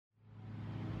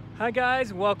Hi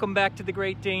guys, welcome back to the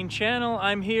Great Dane channel.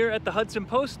 I'm here at the Hudson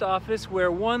Post Office where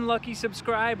one lucky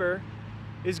subscriber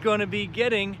is going to be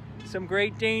getting some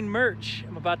Great Dane merch.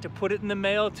 I'm about to put it in the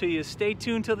mail to you. Stay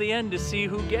tuned till the end to see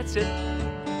who gets it.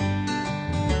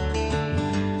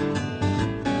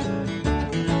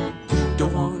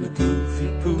 Don't want a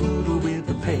goofy poodle with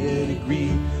a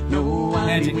pedigree. No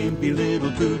whiny wimpy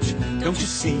little pooch, don't you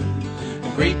see?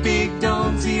 A great big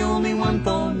dog's the only one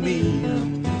for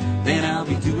me. Then I'll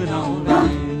be doing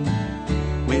alright.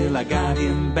 Well, I got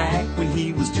him back when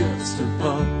he was just a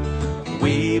pup.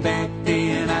 Way back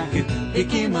then I could pick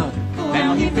him up.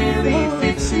 Now he barely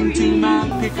fits into my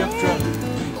pickup truck.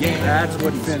 Yeah, that's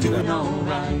what he's doing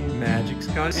alright. Magic's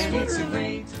got and it's a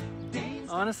great day.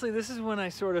 Honestly, this is when I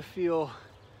sort of feel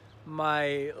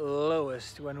my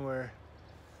lowest, when we're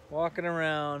walking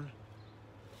around.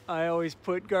 I always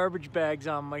put garbage bags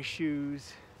on my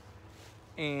shoes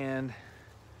and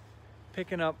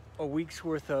picking up a week's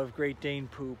worth of Great Dane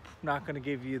poop. I'm not going to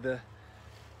give you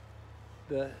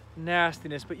the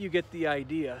nastiness, but you get the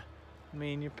idea. I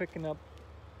mean, you're picking up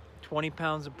 20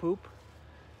 pounds of poop.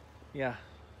 Yeah,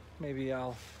 maybe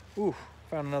I'll... Ooh,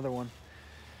 found another one.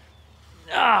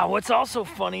 What's also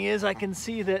funny is I can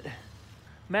see that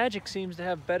Magic seems to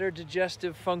have better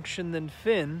digestive function than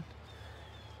Finn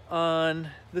on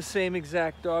the same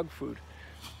exact dog food.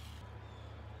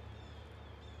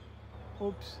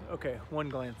 Oops, okay, one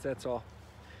glance, that's all.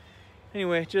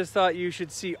 Anyway, just thought you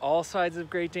should see all sides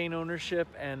of Great Dane ownership,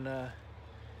 and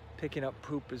picking up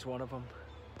poop is one of them.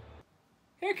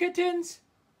 Here, kittens!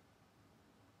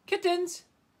 Kittens!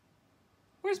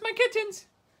 Where's my kittens?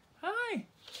 Hi!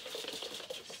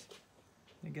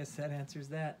 I guess that answers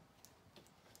that.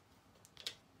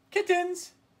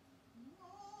 Kittens!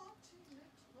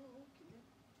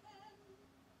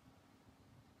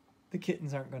 The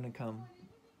kittens aren't going to come.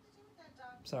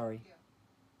 Sorry.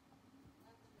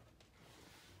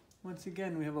 Once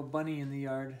again, we have a bunny in the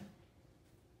yard.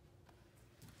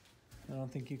 I don't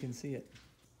think you can see it.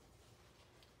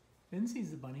 Finn sees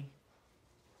the bunny.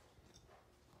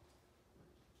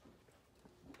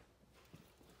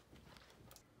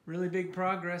 Really big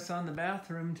progress on the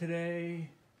bathroom today.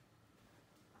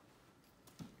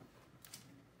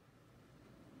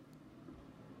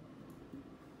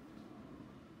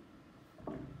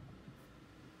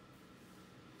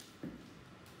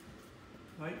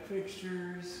 Light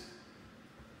fixtures,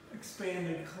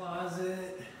 expanded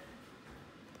closet,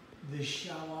 the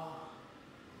shower.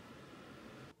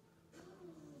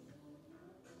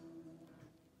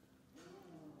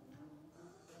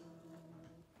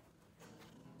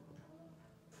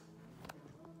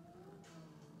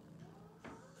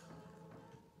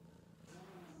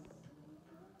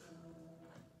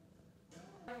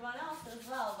 Everyone else as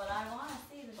well, but I want to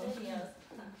see the videos.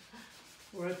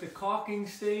 We're at the caulking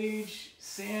stage,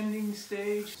 sanding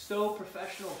stage, still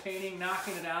professional painting,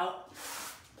 knocking it out.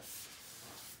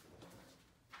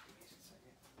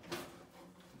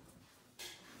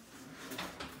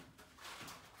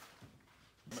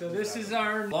 So this is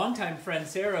our longtime friend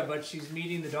Sarah, but she's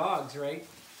meeting the dogs, right?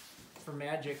 For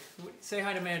Magic. Say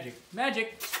hi to Magic.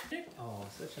 Magic! Oh,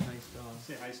 such a nice dog.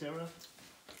 Say hi, Sarah.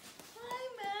 Hi,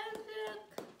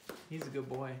 Magic. He's a good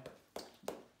boy.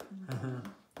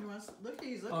 He wants, look,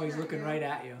 he's looking. Oh, he's looking right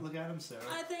at you. Look at him, Sarah.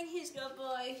 I think he's a good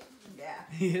boy. Yeah.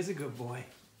 He is a good boy.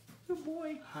 Good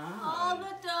boy. Hi. All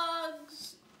the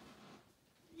dogs,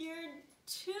 your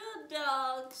two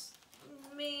dogs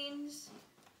means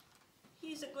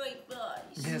he's a great boy.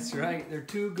 That's right. They're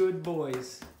two good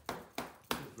boys.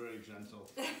 He's very gentle.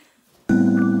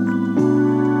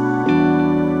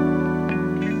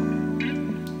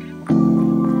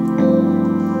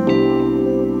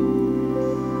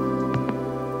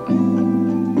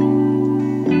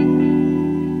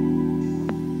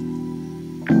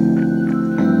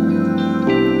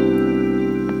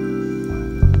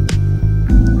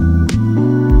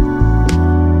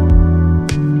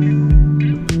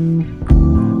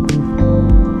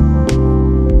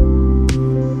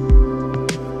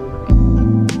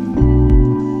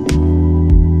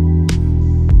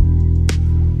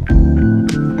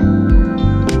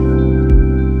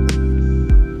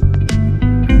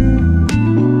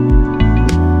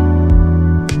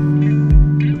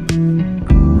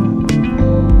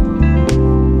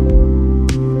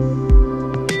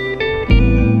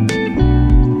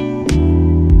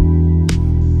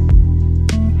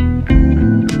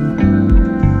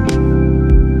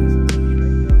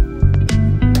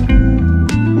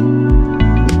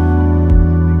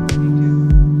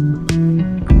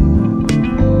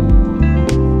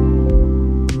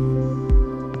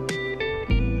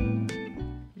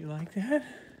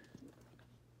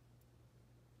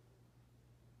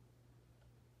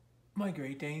 My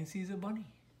Great Dane sees a bunny.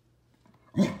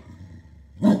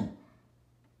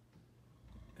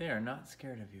 They are not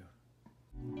scared of you.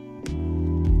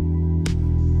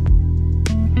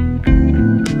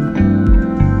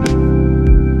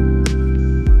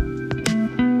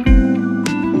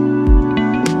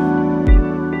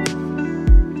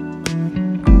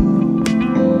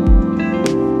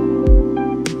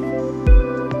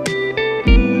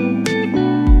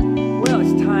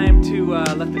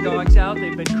 Let the dogs out.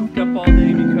 They've been cooped up all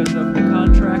day because of the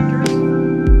contractors,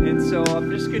 and so I'm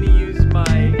just going to use my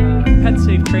pet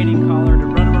safe training collar to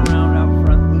run them around out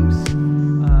front loose.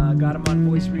 Got them on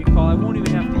voice recall. I won't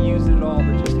even have to use it at all,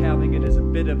 but just having it is a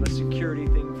bit of a security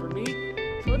thing for me.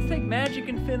 So let's take Magic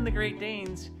and Finn, the Great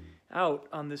Danes, out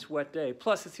on this wet day.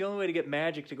 Plus, it's the only way to get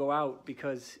Magic to go out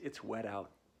because it's wet out.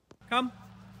 Come.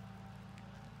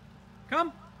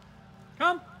 Come.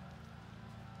 Come.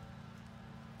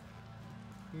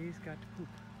 He's got to poop.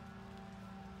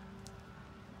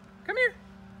 Come here.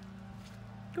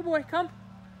 Good boy, come.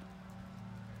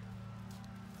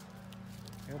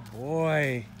 Good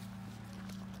boy.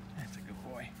 That's a good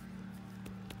boy.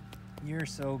 You're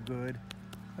so good.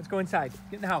 Let's go inside.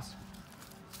 Get in the house.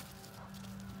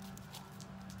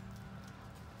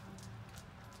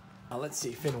 Let's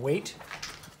see, Finn, wait.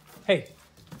 Hey.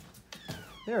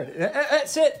 There it is.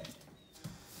 Sit.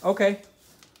 Okay.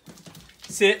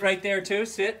 Sit right there too,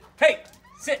 sit. Hey,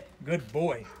 sit. Good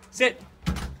boy. Sit.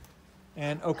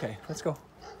 And okay, let's go.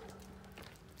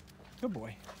 Good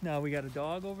boy. Now we got a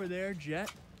dog over there,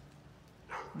 Jet.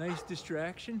 Nice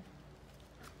distraction.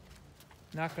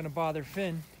 Not gonna bother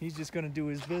Finn. He's just gonna do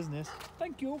his business.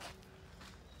 Thank you.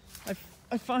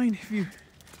 I find if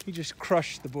he just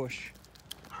crushed the bush.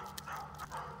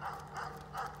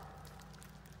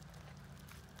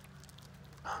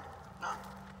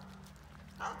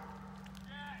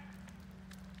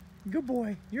 Good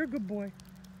boy. You're a good boy.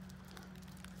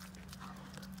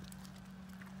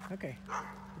 Okay,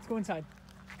 let's go inside.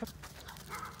 Come.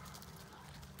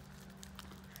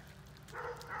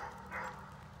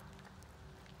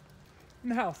 In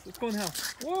the house. Let's go in the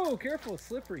house. Whoa, careful. It's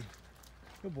slippery.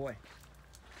 Good boy.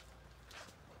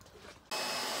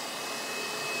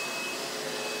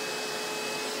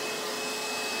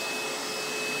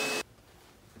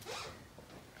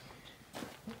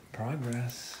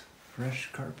 Progress. Fresh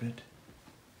carpet.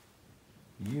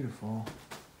 Beautiful.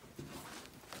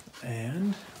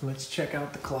 And let's check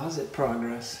out the closet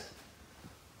progress.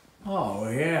 Oh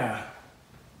yeah.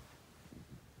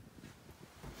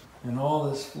 And all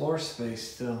this floor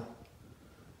space still.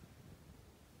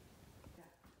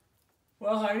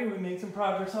 Well, Heidi, we made some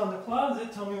progress on the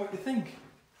closet. Tell me what you think.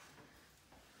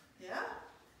 Yeah?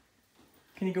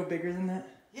 Can you go bigger than that?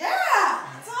 Yeah!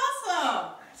 That's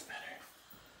awesome! That's better.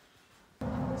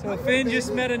 So Finn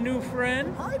just met a new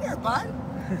friend. Hi there, bud.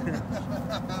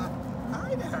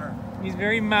 Hi there. He's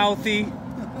very mouthy.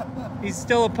 He's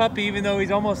still a puppy even though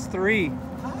he's almost 3.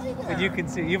 Hi there. But you can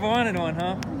see. You've wanted one,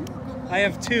 huh? I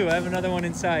have 2. I have another one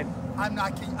inside. I'm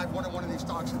not kidding. I've wanted one of these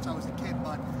dogs since I was a kid,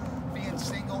 but being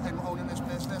single and owning this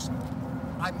business,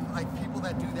 I'm like people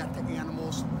that do that to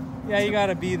animals. Yeah, you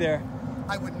gotta be there.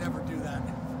 I would never do that.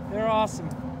 They're awesome.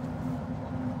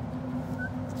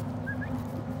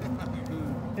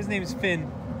 His name's Finn.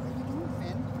 How you doing,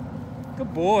 Finn?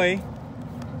 Good boy.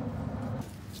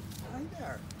 Hi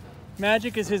there.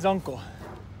 Magic is his uncle. Hi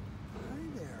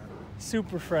there.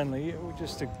 Super friendly.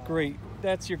 Just a great,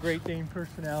 that's your Great Dane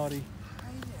personality.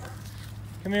 Hi there.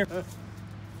 Come here.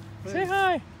 Say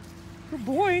hi. Good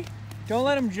boy. Don't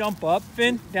let him jump up.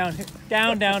 Finn, down,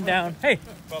 down, down, down. Hey.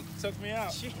 Well, took me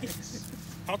out. Jeez.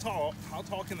 How tall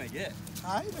can they get?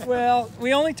 Hi there. Well,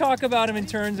 we only talk about them in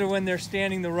terms of when they're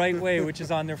standing the right way, which is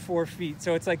on their 4 feet.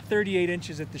 So it's like 38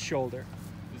 inches at the shoulder.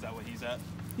 Is that what he's at?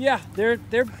 Yeah, they're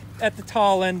at the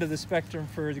tall end of the spectrum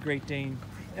for the Great Dane,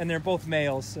 and they're both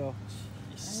males. So,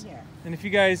 Hi there. and if you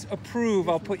guys approve,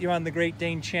 I'll put you on the Great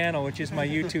Dane channel, which is my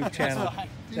YouTube channel.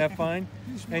 Is that fine?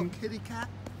 You smell And kitty cat?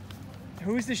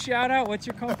 who's the shout out? What's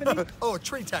your company? Oh,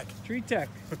 Tree Tech. Tree Tech.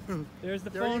 There's the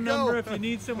There phone you go. number if you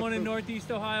need someone in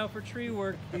Northeast Ohio for tree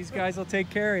work. These guys will take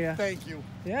care of you. Thank you.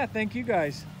 Yeah, thank you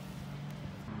guys.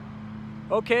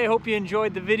 Okay, hope you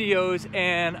enjoyed the videos,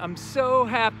 and I'm so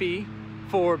happy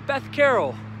for Beth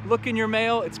Carroll. Look in your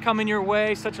mail, it's coming your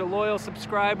way. Such a loyal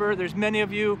subscriber. There's many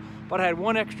of you, but I had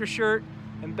one extra shirt,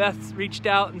 and Beth reached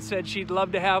out and said she'd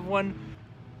love to have one.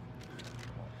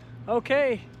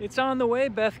 Okay, it's on the way,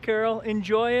 Beth Carroll.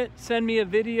 Enjoy it. Send me a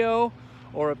video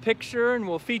or a picture and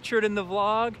we'll feature it in the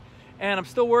vlog. And I'm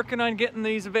still working on getting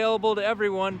these available to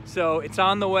everyone, so it's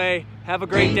on the way. Have a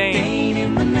great day. Dane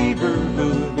in the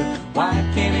neighborhood. Why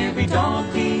can't every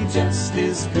dog be just just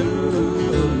as good.